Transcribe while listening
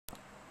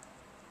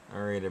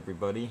Alright,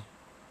 everybody.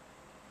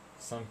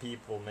 Some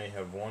people may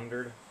have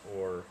wondered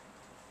or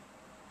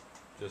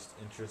just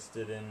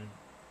interested in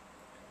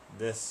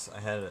this.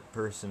 I had a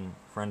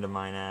friend of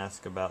mine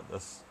ask about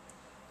this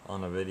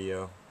on a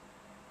video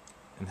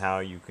and how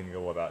you can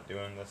go about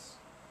doing this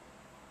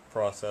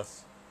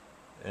process.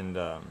 And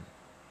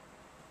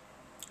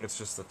it's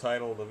just the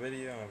title of the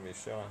video. I'm going to be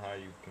showing how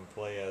you can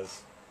play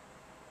as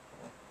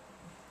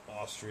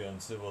Austria in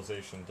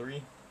Civilization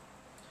 3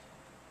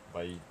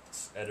 by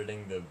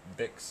editing the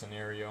BIC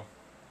scenario.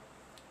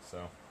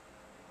 So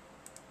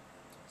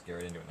let's get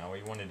right into it. Now what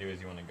you want to do is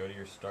you want to go to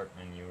your start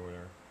menu or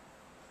whatever.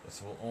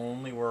 This will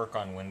only work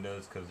on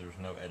Windows because there's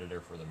no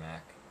editor for the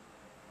Mac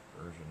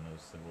version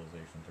of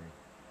Civilization 3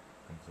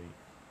 complete.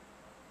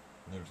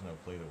 And there's no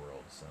Play the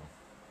World, so.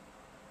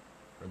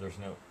 Or there's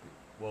no.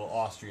 Well,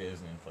 Austria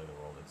isn't in Play the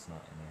World, it's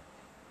not in there.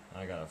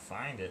 Now I gotta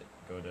find it,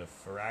 go to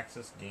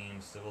Firaxis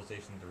Games,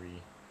 Civilization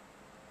 3,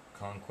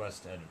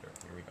 Conquest Editor.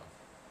 Here we go.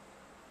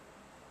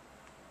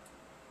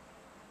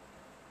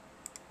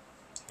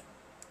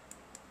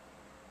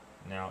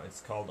 Now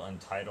it's called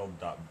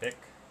untitled.bic.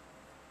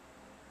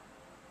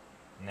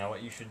 Now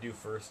what you should do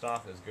first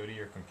off is go to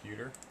your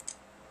computer,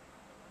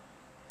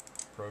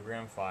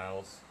 program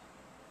files,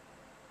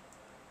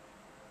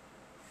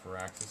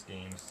 Firaxis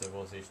Games,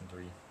 Civilization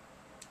 3,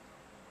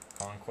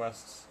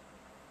 Conquests,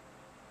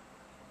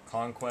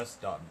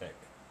 conquest.bic.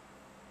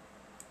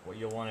 What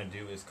you'll want to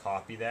do is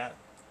copy that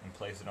and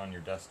place it on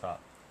your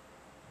desktop.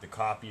 The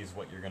copy is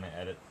what you're going to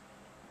edit,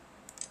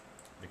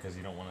 because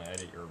you don't want to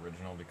edit your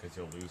original because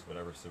you'll lose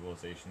whatever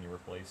civilization you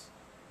replace.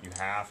 You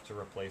have to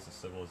replace a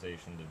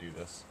civilization to do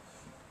this.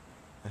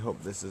 I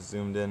hope this is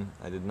zoomed in.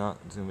 I did not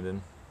zoom it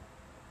in.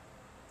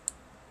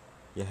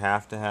 You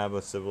have to have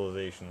a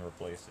civilization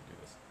replaced to do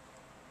this.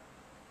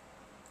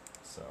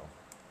 So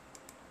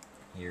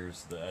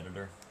here's the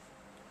editor.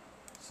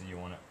 So you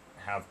want to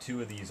have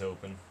two of these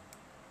open.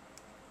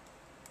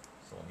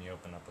 So let me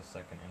open up a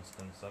second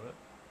instance of it.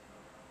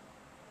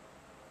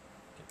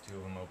 Get two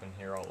of them open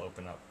here. I'll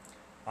open up.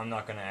 I'm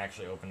not going to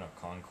actually open up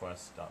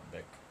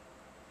conquest.bic.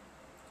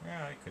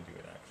 Yeah, I could do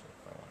it actually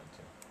if I wanted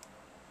to.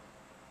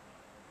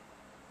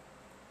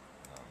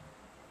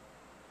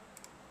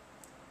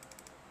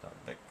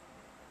 .bic.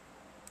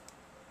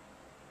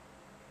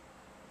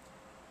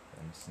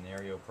 And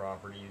scenario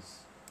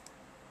properties.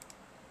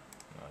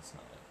 No, that's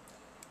not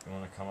it. You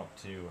want to come up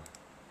to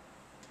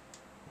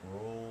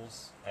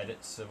rules,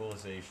 edit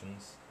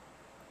civilizations,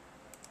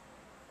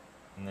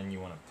 and then you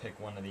want to pick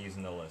one of these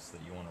in the list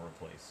that you want to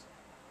replace.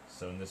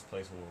 So in this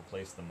place we'll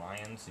replace the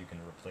Mayans. You can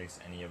replace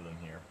any of them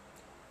here.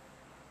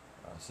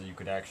 So you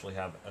could actually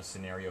have a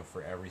scenario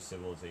for every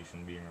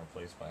civilization being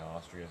replaced by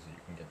Austria, so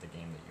you can get the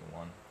game that you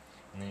want.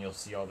 And then you'll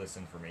see all this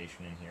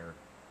information in here: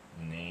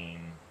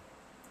 name,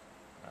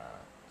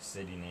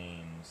 city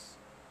names,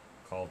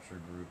 culture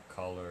group,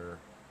 color,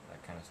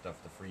 that kind of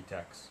stuff, the free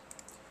text.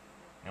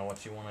 Now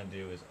what you want to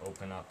do is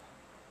open up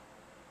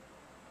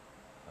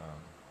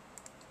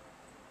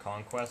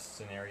Conquest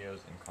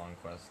Scenarios and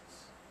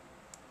Conquests.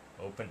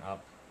 Open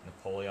up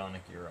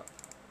Napoleonic Europe.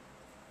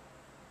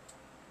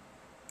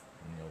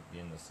 And you'll be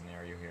in the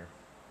scenario here.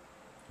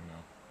 You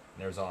know,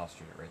 there's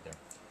Austria right there.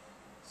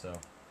 So,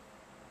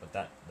 but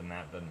the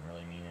map doesn't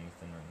really mean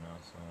anything right now.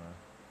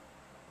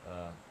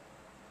 So,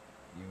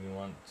 you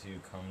want to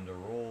come to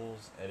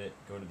rules, edit,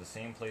 go to the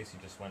same place you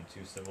just went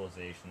to,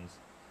 civilizations,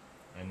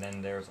 and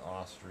then there's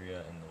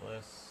Austria in the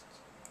list.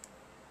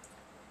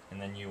 And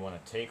then you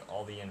want to take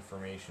all the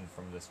information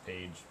from this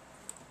page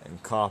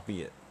and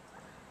copy it.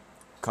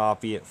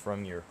 Copy it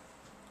from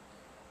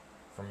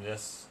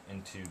this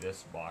into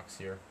this box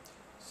here.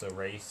 So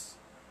race,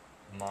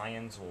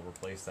 Mayans, will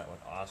replace that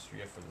with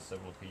Austria for the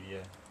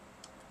Civilopedia.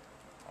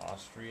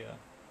 Austria.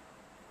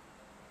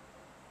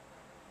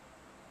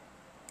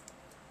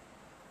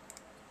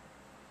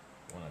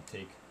 Want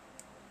to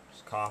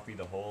just copy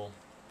the whole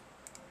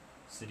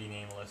city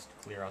name list,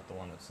 clear out the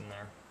one that's in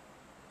there.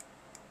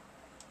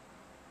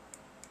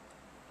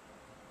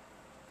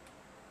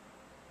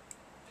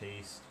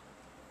 Paste.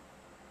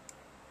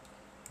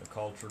 The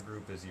culture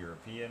group is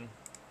European.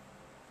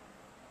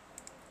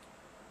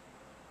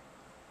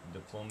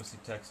 Diplomacy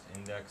text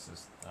index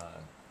is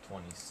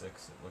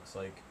 26, it looks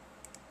like.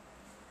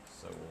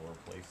 So we'll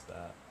replace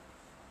that.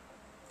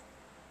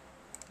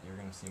 You're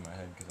going to see my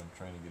head because I'm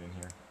trying to get in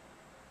here.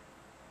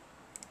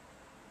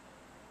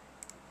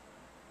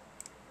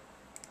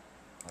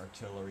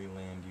 Artillery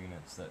land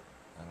units, that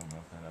I don't know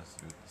if that has to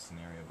do with the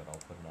scenario, but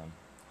I'll put it on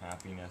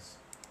happiness,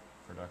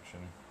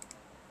 production.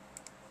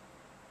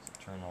 So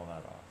turn all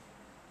that off.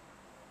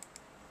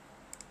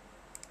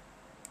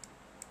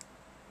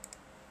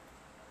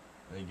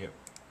 They get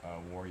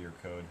warrior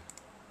code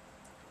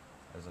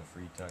as a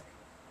free tech.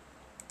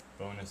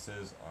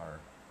 Bonuses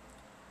are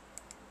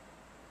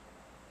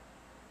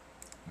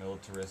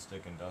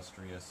militaristic,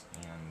 industrious,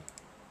 and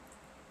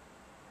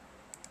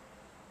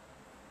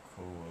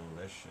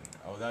coalition.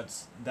 Oh,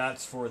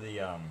 that's for the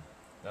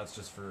that's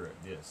just for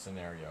the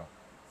scenario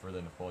for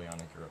the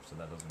Napoleonic Europe, so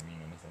that doesn't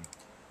mean anything.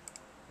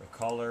 The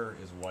color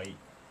is white.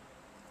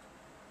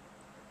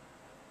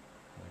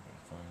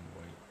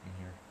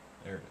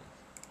 There it is.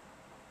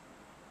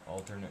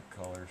 Alternate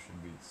color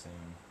should be the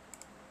same.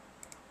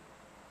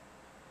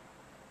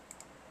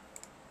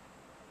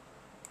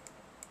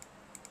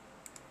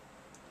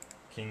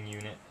 King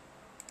unit.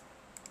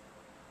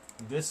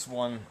 This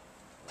one,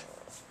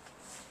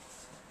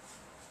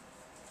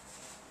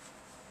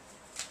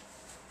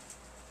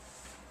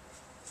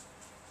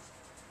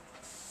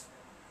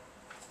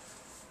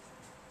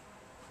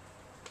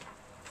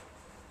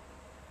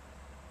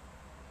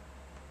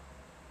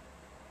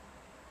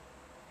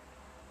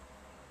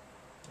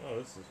 oh,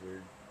 this is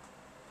weird.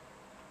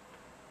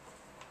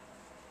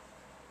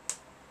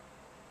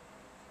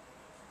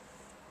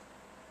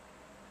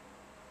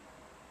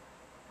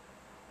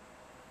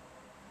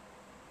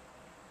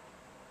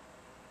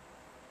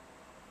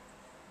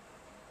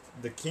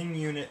 The king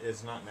unit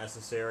is not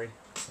necessary.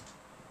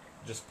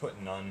 Just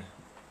put none.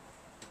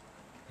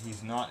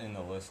 He's not in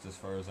the list as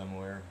far as I'm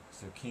aware.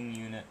 So king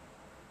unit,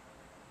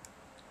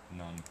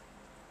 none.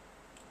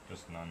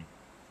 Just none.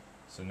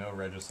 So no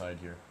regicide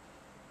here.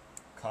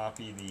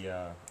 Copy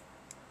the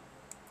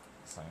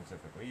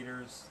scientific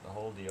leaders, the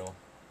whole deal.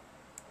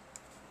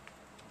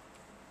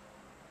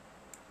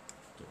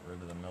 Get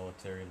rid of the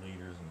military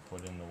leaders and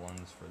put in the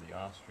ones for the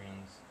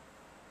Austrians.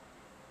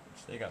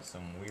 Which they got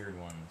some weird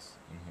ones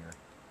in here.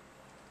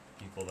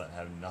 People that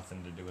have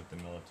nothing to do with the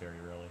military,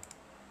 really.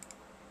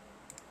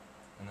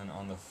 And then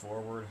on the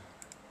forward,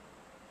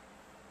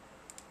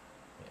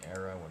 the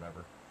era,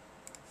 whatever.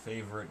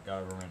 Favorite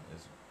government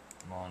is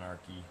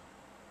monarchy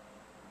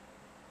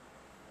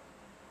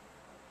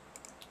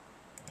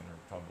and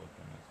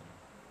republicanism.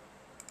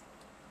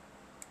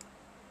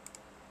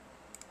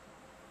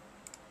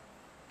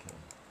 Okay.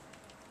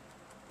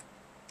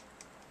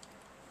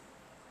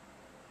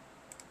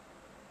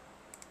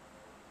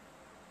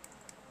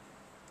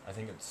 I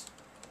think it's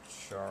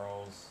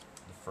Charles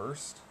the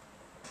First.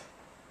 I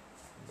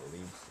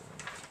believe so.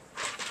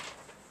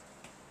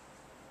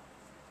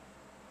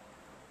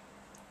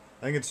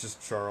 I think it's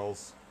just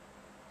Charles.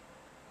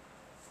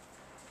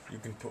 You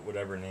can put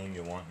whatever name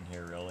you want in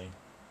here, really.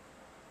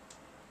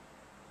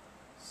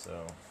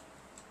 So,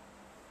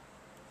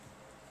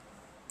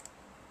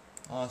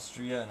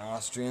 Austria and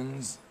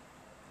Austrians.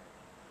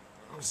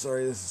 I'm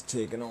sorry this is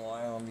taking a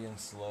while, I'm being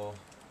slow.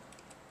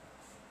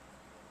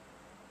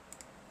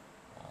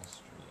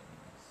 Austrians.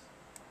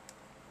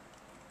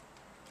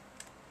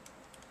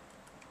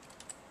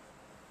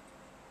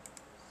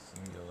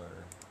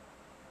 Singular.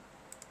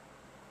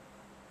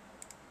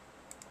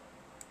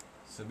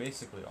 So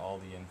basically all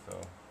the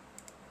info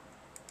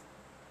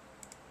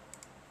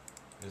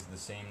is the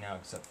same now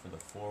except for the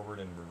forward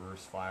and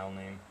reverse file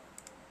name.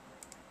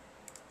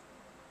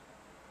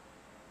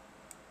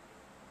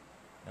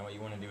 Now what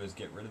you want to do is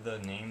get rid of the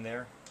name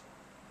there.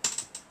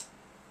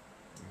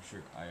 Make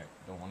sure I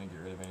don't want to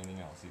get rid of anything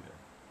else either.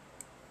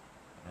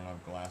 I don't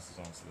have glasses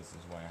on, so this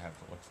is why I have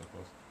to look so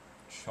close.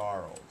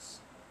 Charles.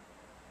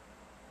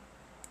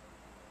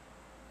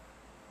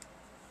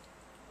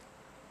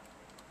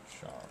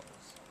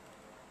 Charles.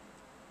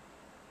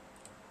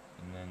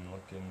 And then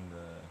look in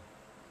the...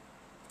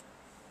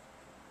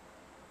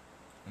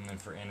 And then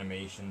for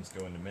animations,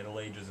 go into Middle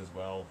Ages as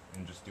well,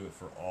 and just do it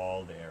for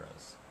all the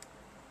eras.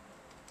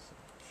 So,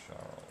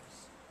 Charles.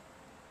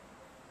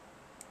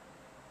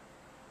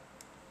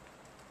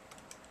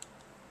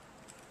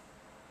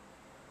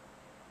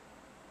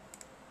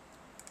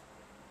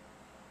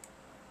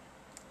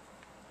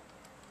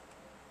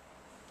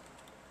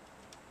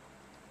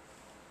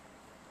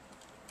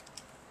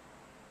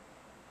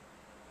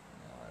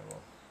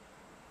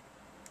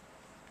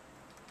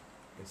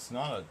 It's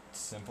not a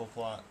simple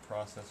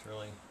process,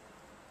 really.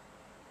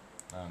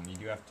 You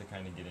do have to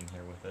kind of get in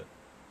here with it.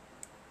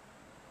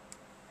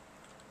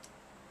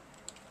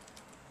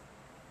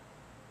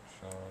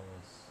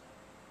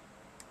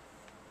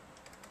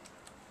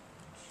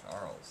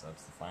 Charles,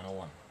 that's the final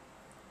one.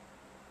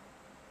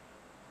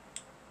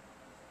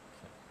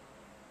 Okay.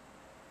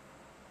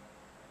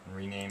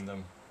 Rename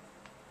them.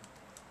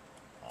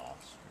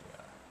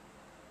 Austria.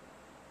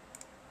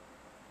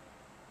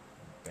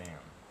 Bam.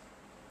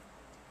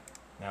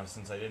 Now,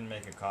 since I didn't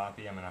make a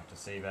copy, I'm going to have to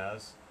save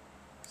as.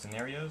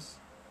 Scenarios.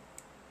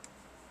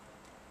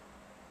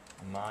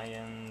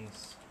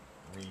 Mayans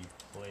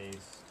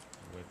replaced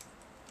with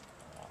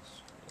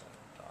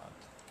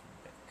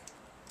Austria.bic.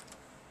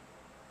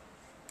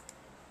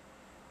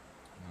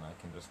 And I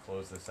can just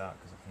close this out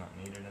because it's not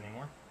needed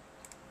anymore.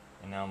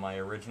 And now my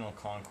original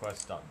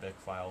Conquests.bic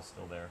file is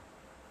still there.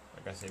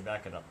 Like I say,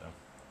 back it up though.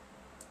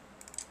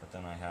 But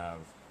then I have...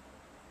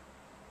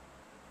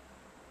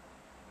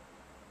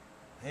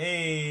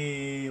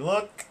 Hey,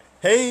 look!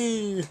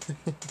 Hey!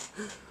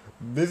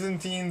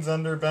 Byzantines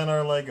under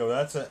Benar Lego.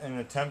 That's an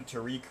attempt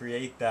to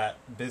recreate that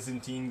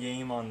Byzantine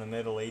game on the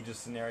Middle Ages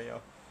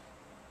scenario.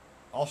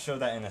 I'll show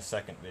that in a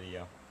second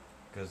video,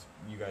 because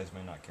you guys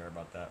may not care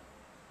about that.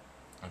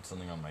 That's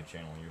something on my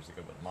channel years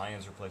ago, but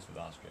Mayans replaced with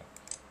Austria.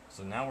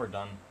 So now we're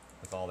done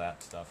with all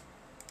that stuff.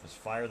 Just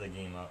fire the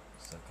game up,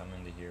 so come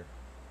into here.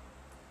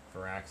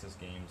 For Axis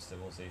Games,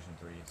 Civilization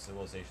 3,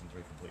 Civilization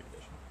 3 Complete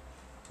Edition.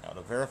 Now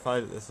to verify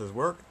that this has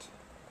worked.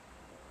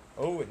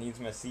 Oh, it needs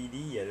my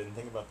CD. I didn't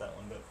think about that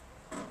one bit.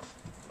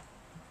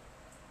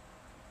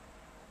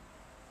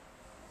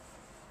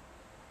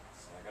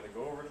 So I gotta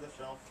go over to the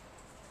shelf.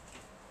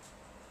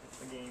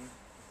 Get the game.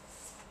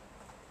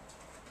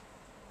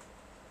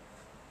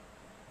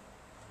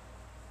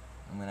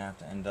 I'm gonna have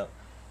to end up.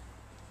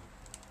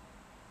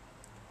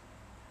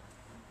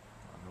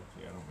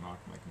 Hopefully I don't knock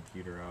my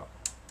computer out.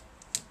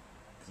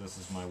 Because this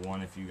is my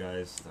one. If you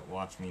guys that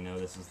watch me know,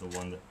 this is the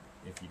one that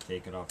if you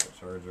take it off the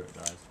charger, it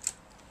dies.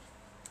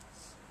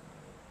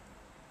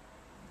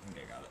 I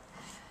think I got it.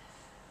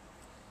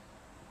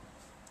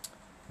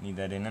 Need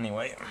that in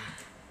anyway.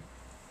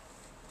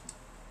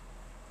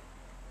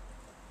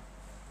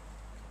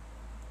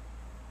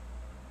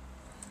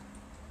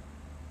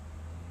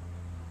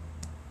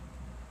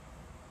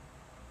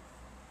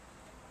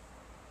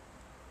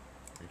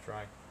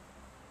 Retry.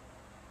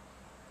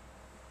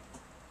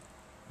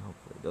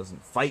 Hopefully it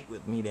doesn't fight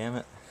with me, damn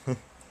it.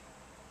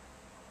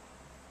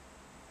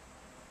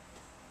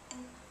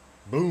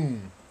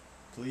 Boom!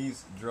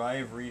 Please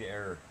drive read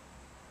error.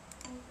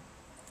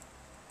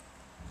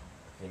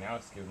 Okay, now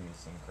it's giving me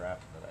some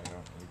crap that I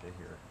don't need to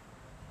hear.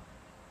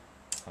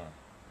 Huh.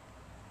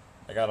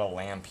 I got a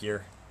lamp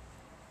here.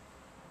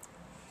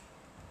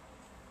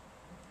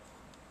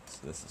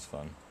 So this is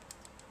fun.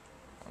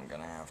 I'm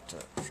gonna have to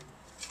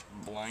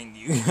blind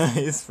you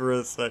guys for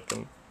a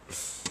second.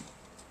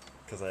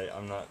 Because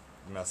I'm not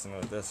messing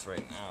with this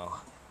right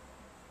now.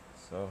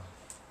 So,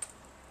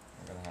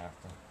 I'm gonna have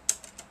to.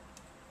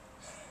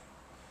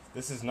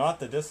 This is not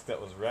the disc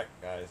that was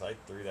wrecked, guys. I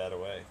threw that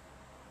away.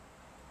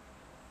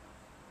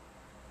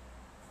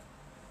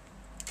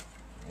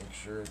 Make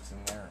sure it's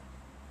in there.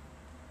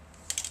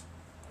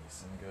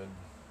 Nice and good.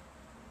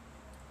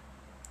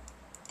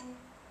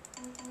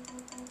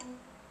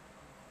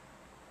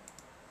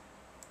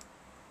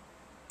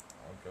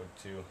 I'll go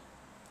to.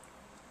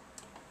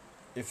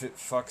 If it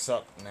fucks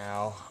up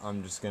now,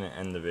 I'm just gonna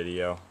end the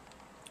video.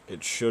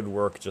 It should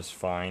work just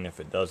fine. If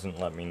it doesn't,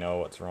 let me know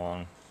what's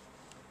wrong.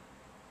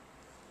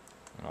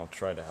 And I'll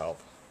try to help.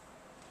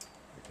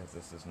 Because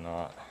this is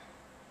not...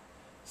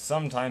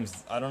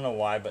 Sometimes, I don't know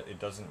why, but it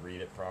doesn't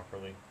read it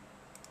properly.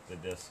 The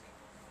disc.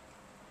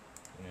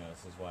 You know,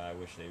 this is why I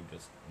wish they would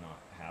just not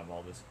have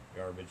all this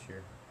garbage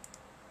here.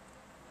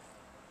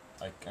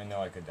 I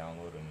know I could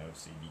download a no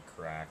CD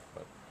crack,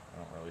 but I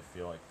don't really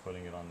feel like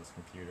putting it on this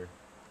computer.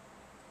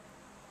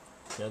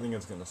 Yeah, I think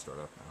it's gonna start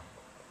up now.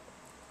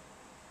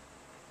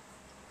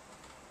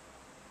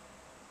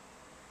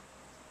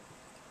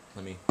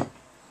 Let me.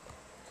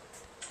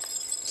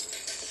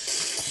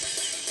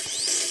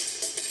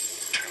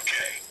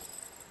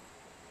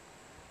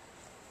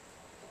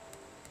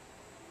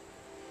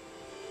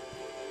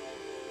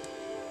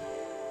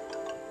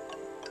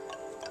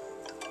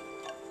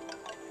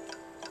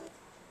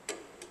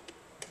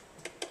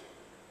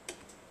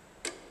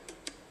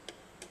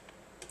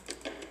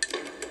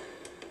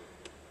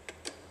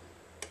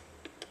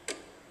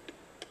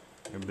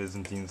 A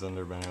Byzantine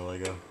Thunderbanner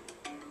Lego.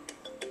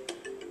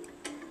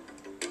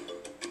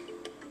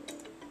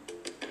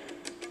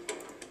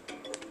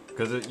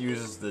 Because it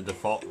uses the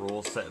default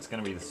rule set, it's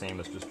going to be the same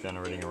as just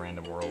generating a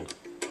random world.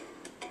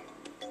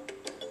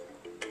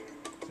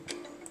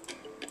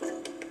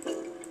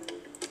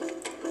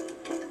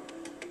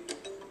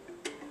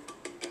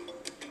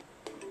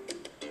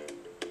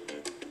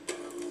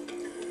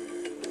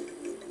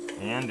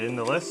 And in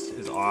the list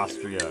is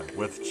Austria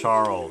with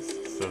Charles.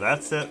 So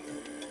that's it.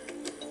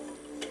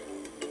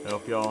 I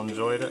hope y'all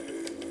enjoyed it.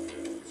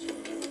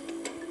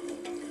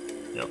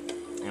 Yep,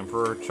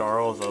 Emperor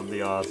Charles of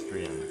the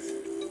Austrians.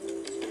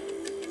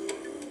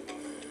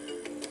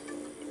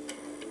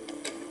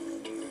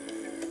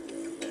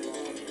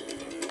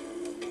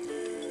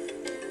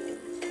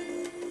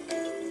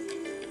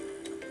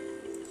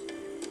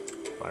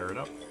 Fire it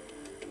up.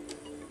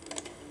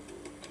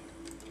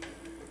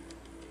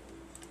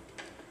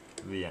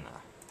 Vienna.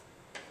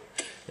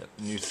 Yep,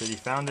 new city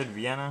founded,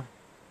 Vienna.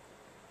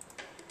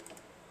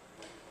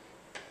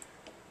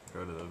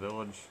 Go to the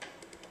village.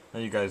 Now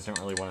you guys don't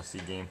really want to see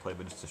gameplay,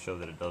 but just to show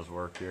that it does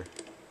work here.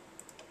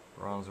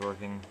 Bronze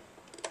working.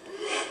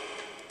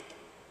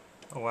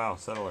 Oh wow,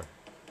 settler.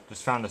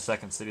 Just found a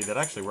second city that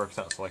actually works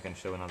out so I can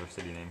show another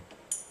city name.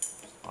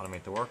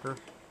 Automate the worker.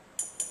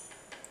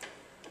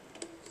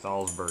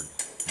 Salzburg.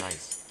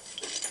 Nice.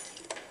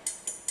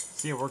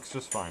 See, it works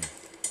just fine.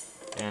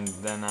 And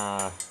then,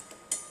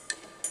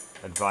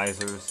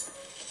 advisors.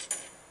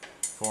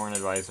 Foreign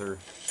advisor.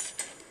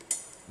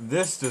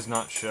 This does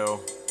not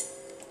show.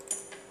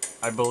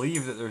 I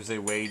believe that there's a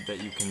way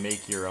that you can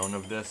make your own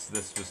of this.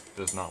 This just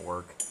does not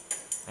work.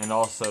 And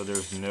also,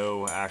 there's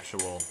no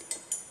actual...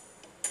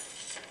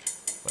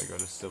 If I go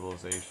to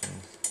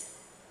civilizations...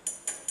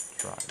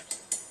 Tribes.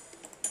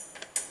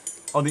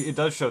 Oh, it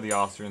does show the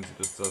Austrians, it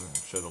just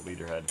doesn't show the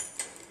leader head.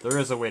 There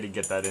is a way to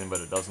get that in, but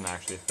it doesn't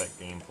actually affect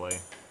gameplay.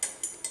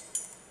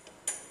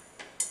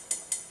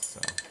 So...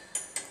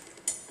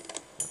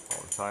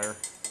 I'll retire.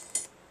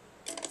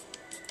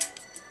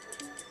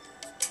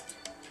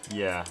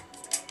 Yeah.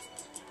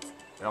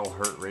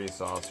 Hurt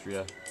Race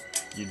Austria.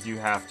 You do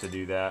have to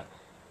do that.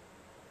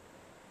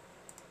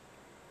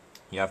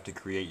 You have to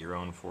create your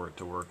own for it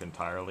to work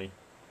entirely.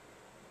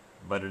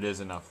 But it is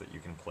enough that you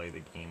can play the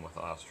game with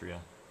Austria.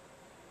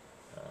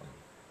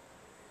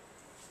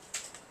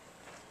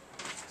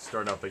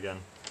 Start up again,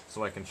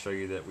 so I can show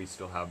you that we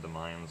still have the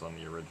Mayans on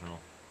the original.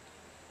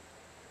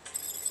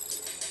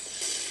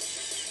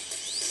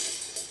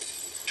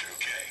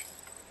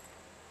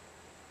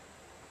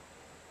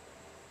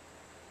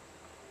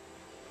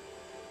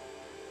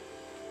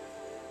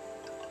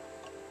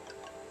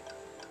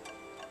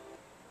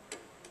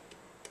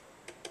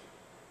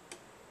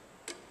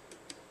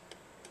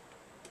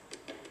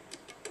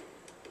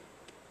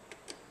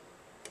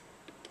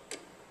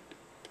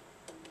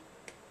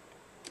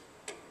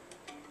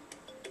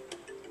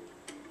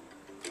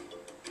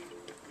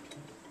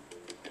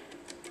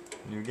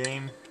 New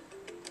game.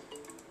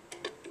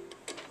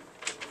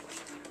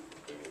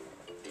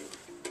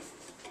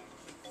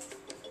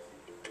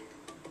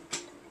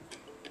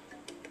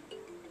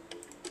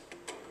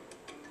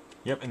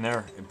 Yep, and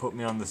there, it put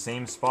me on the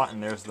same spot,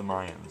 and there's the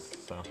Mayans,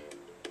 so.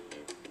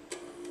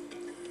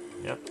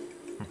 Yep,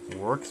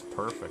 works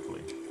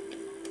perfectly.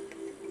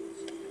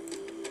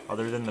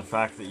 Other than the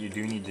fact that you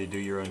do need to do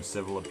your own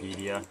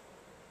Civilopedia.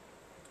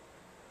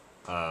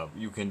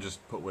 You can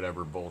just put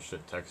whatever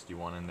bullshit text you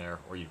want in there,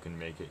 or you can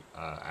make it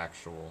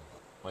actual,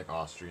 like,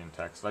 Austrian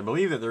text. I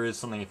believe that there is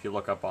something, if you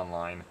look up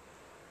online,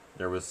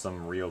 there was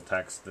some real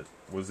text that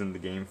was in the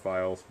game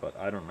files, but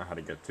I don't know how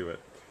to get to it.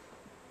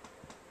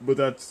 But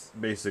that's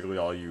basically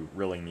all you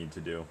really need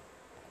to do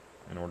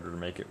in order to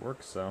make it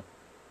work, so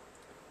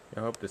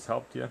I hope this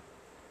helped you.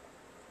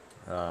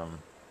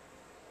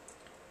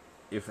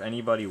 If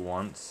anybody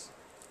wants...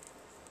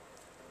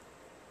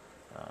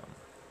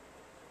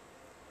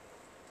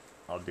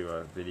 I'll do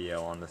a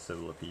video on the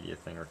Civilopedia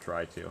thing, or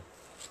try to,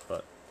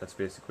 but that's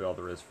basically all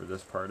there is for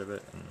this part of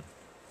it, and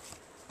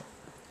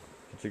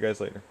catch you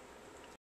guys later.